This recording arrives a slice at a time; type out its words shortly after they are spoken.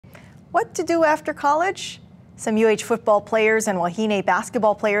What to do after college? Some UH football players and Wahine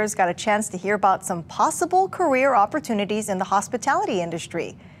basketball players got a chance to hear about some possible career opportunities in the hospitality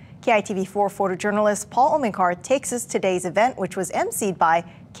industry. KITV4 photojournalist Paul Ominkar takes us to today's event, which was emceed by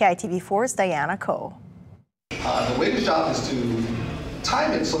KITV4's Diane. The way the job is to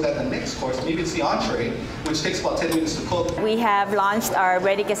time it so that the next course, you can see entree, which takes about 10 minutes to cook. We have launched our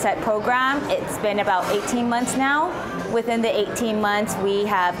Ready Get Set program. It's been about 18 months now. Within the 18 months, we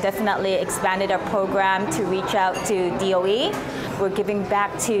have definitely expanded our program to reach out to DOE. We're giving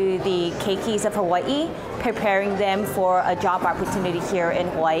back to the keikis of Hawaii, preparing them for a job opportunity here in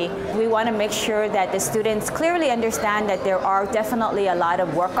Hawaii. We want to make sure that the students clearly understand that there are definitely a lot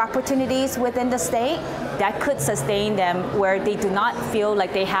of work opportunities within the state that could sustain them, where they do not feel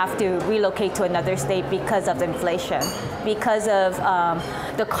like they have to relocate to another state because of inflation, because of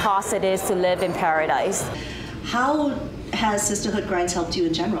the cost it is to live in paradise. How has Sistahood Grindz helped you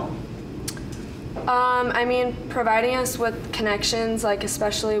in general? I mean, providing us with connections, like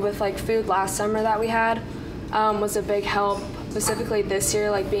especially with like food last summer that we had, was a big help. Specifically this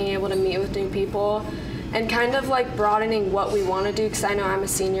year, like being able to meet with new people and kind of like broadening what we want to do, because I know I'm a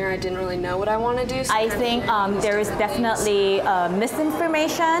senior, I didn't really know what I want to do. So I think there is definitely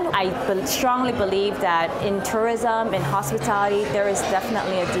misinformation. I strongly believe that in tourism, in hospitality, there is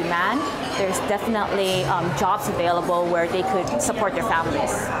definitely a demand. There's definitely jobs available where they could support their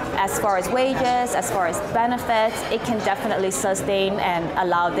families. As far as wages, as far as benefits, it can definitely sustain and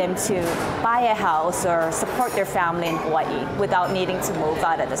allow them to buy a house or support their family in Hawaii without needing to move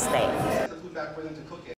out of the state.